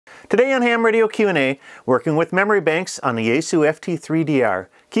Today on Ham Radio Q&A, working with memory banks on the Yaesu FT3DR.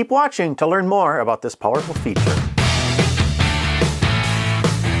 Keep watching to learn more about this powerful feature.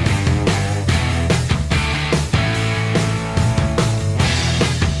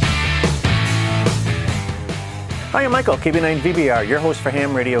 Hi, I'm Michael, KB9VBR, your host for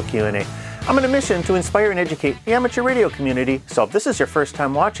Ham Radio Q&A. I'm on a mission to inspire and educate the amateur radio community, so if this is your first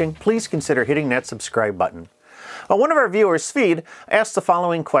time watching, please consider hitting that subscribe button. One of our viewers, Speed, asked the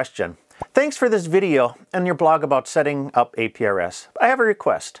following question. Thanks for this video and your blog about setting up APRS. I have a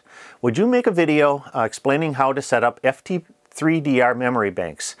request. Would you make a video explaining how to set up FT3DR memory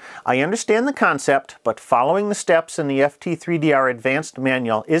banks? I understand the concept, but following the steps in the FT3DR advanced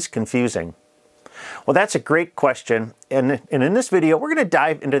manual is confusing. Well, that's a great question, and in this video we're going to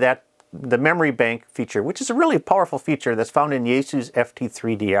dive into the memory bank feature, which is a really powerful feature that's found in Yaesu's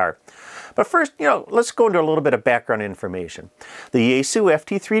FT3DR. But first, let's go into a little bit of background information. The Yaesu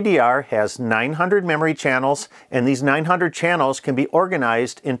FT3DR has 900 memory channels, and these 900 channels can be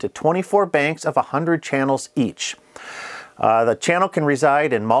organized into 24 banks of 100 channels each. The channel can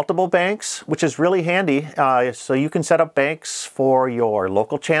reside in multiple banks, which is really handy, so you can set up banks for your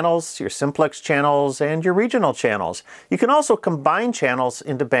local channels, your simplex channels, and your regional channels. You can also combine channels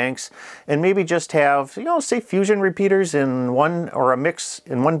into banks and maybe just have, say fusion repeaters in one, or a mix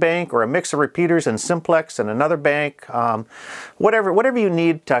in one bank, or a mix of repeaters in simplex in another bank, whatever you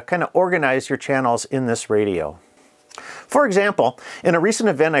need to kind of organize your channels in this radio. For example, in a recent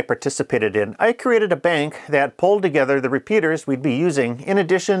event I participated in, I created a bank that pulled together the repeaters we'd be using in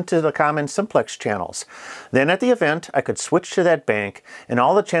addition to the common simplex channels. Then at the event, I could switch to that bank, and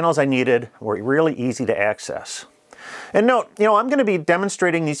all the channels I needed were really easy to access. And note, I'm going to be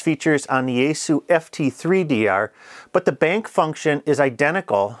demonstrating these features on the Yaesu FT3DR, but the bank function is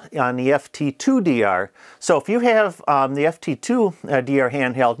identical on the FT2DR. So if you have the FT2DR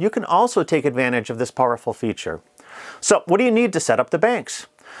handheld, you can also take advantage of this powerful feature. So what do you need to set up the banks?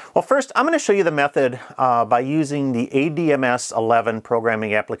 Well, first I'm going to show you the method by using the ADMS 11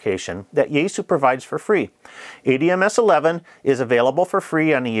 programming application that Yaesu provides for free. ADMS 11 is available for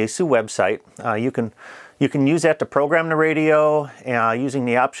free on the Yaesu website. You can use that to program the radio using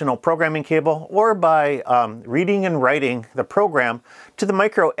the optional programming cable, or by reading and writing the program to the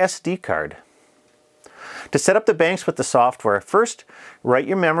micro SD card. To set up the banks with the software, first write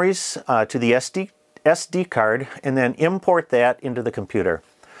your memories to the SD card and then import that into the computer.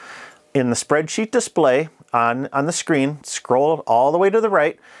 In the spreadsheet display on the screen, scroll all the way to the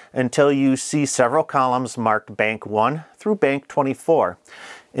right until you see several columns marked Bank 1 through Bank 24.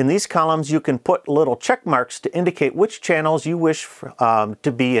 In these columns you can put little check marks to indicate which channels you wish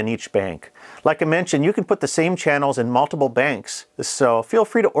to be in each bank. Like I mentioned, you can put the same channels in multiple banks, so feel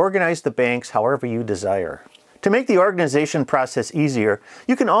free to organize the banks however you desire. To make the organization process easier,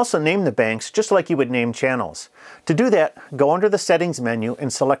 you can also name the banks just like you would name channels. To do that, go under the Settings menu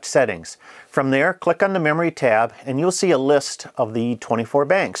and select Settings. From there, click on the Memory tab and you'll see a list of the 24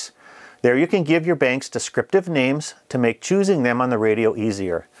 banks. There you can give your banks descriptive names to make choosing them on the radio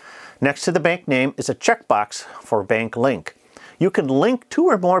easier. Next to the bank name is a checkbox for Bank Link. You can link 2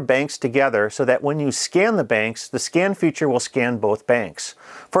 or more banks together so that when you scan the banks, the scan feature will scan both banks.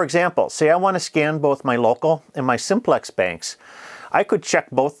 For example, say I want to scan both my local and my simplex banks. I could check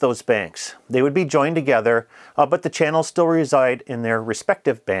both those banks. They would be joined together, but the channels still reside in their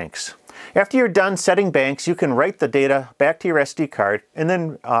respective banks. After you're done setting banks, you can write the data back to your SD card and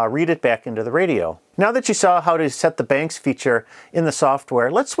then read it back into the radio. Now that you saw how to set the banks feature in the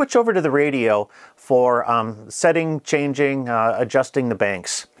software, let's switch over to the radio for setting, changing, adjusting the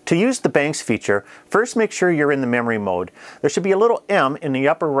banks. To use the banks feature, first make sure you're in the memory mode. There should be a little M in the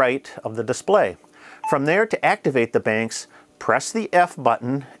upper right of the display. From there, to activate the banks, press the F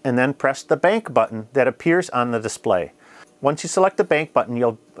button and then press the bank button that appears on the display. Once you select the bank button,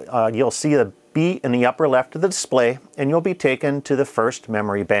 you'll see the B in the upper left of the display, and you'll be taken to the first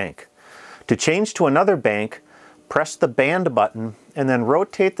memory bank. To change to another bank, press the band button and then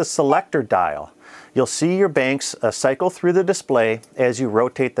rotate the selector dial. You'll see your banks cycle through the display as you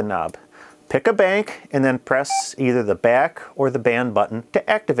rotate the knob. Pick a bank and then press either the back or the band button to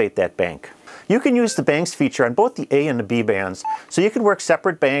activate that bank. You can use the banks feature on both the A and the B bands, so you can work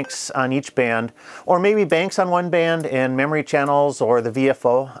separate banks on each band, or maybe banks on one band and memory channels or the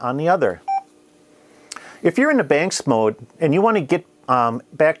VFO on the other. If you're in the banks mode and you want to get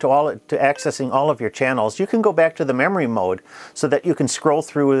back to accessing all of your channels, you can go back to the memory mode so that you can scroll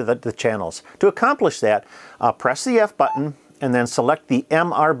through the channels. To accomplish that, press the F button and then select the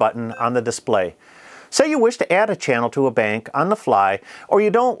MR button on the display. Say you wish to add a channel to a bank on the fly, or you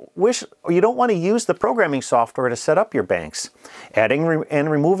don't want to use the programming software to set up your banks. Adding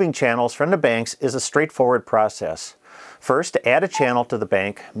and removing channels from the banks is a straightforward process. First, to add a channel to the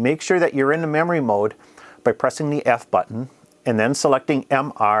bank, make sure that you're in the memory mode by pressing the F button and then selecting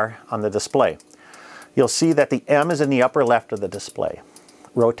MR on the display. You'll see that the M is in the upper left of the display.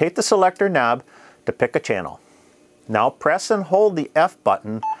 Rotate the selector knob to pick a channel. Now press and hold the F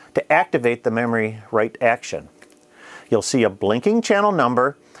button to activate the memory write action. You'll see a blinking channel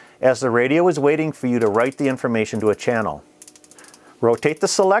number as the radio is waiting for you to write the information to a channel. Rotate the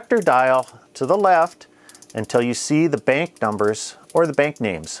selector dial to the left until you see the bank numbers or the bank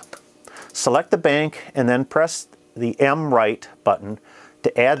names. Select the bank and then press the M write button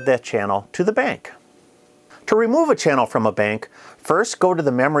to add that channel to the bank. To remove a channel from a bank, first go to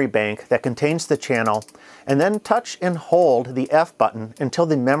the memory bank that contains the channel and then touch and hold the F button until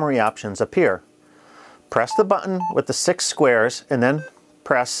the memory options appear. Press the button with the 6 squares and then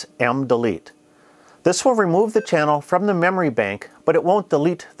press M delete. This will remove the channel from the memory bank, but it won't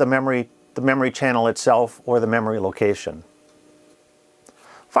delete the memory channel itself or the memory location.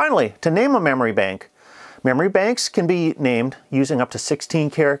 Finally, to name a memory banks can be named using up to 16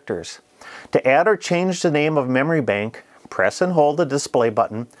 characters. To add or change the name of a memory bank, press and hold the display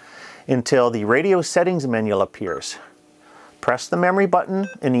button until the radio settings menu appears. Press the memory button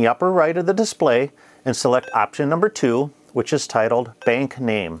in the upper right of the display and select option number 2, which is titled Bank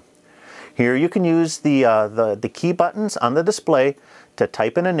Name. Here you can use the key buttons on the display to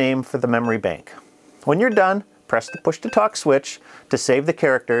type in a name for the memory bank. When you're done, press the push to talk switch to save the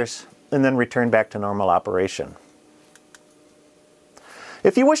characters and then return back to normal operation.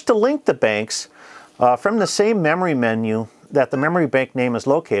 If you wish to link the banks from the same memory menu that the memory bank name is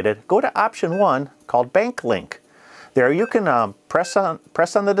located, go to option 1 called Bank Link. There you can press on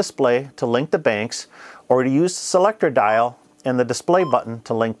the display to link the banks, or to use the selector dial and the display button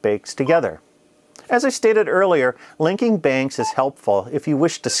to link banks together. As I stated earlier, linking banks is helpful if you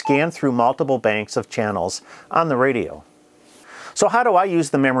wish to scan through multiple banks of channels on the radio. So how do I use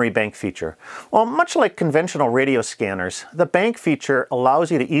the memory bank feature? Well, much like conventional radio scanners, the bank feature allows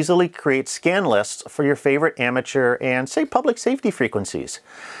you to easily create scan lists for your favorite amateur and, say, public safety frequencies.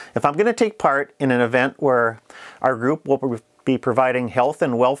 If I'm going to take part in an event where our group will be providing health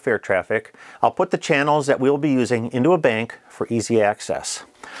and welfare traffic, I'll put the channels that we'll be using into a bank for easy access.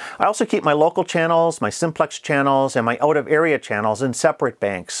 I also keep my local channels, my simplex channels, and my out-of-area channels in separate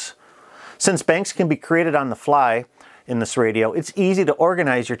banks. Since banks can be created on the fly in this radio, it's easy to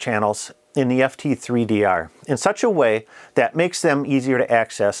organize your channels in the FT3DR in such a way that makes them easier to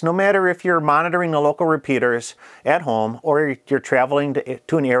access, no matter if you're monitoring the local repeaters at home or you're traveling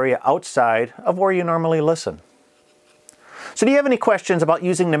to an area outside of where you normally listen. So do you have any questions about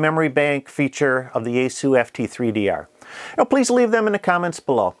using the memory bank feature of the Yaesu FT3DR? Please leave them in the comments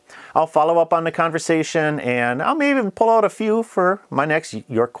below. I'll follow up on the conversation, and I'll maybe even pull out a few for my next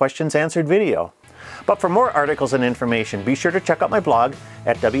Your Questions Answered video. But for more articles and information, be sure to check out my blog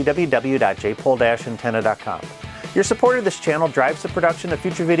at www.jpole-antenna.com. Your support of this channel drives the production of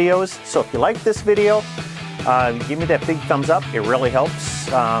future videos, so if you like this video, give me that big thumbs up. It really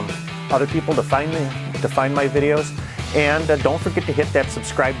helps other people to find my videos. And don't forget to hit that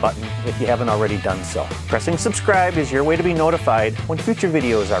subscribe button if you haven't already done so. Pressing subscribe is your way to be notified when future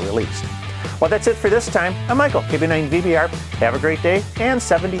videos are released. Well, that's it for this time. I'm Michael, KB9VBR. Have a great day, and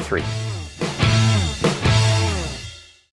 73.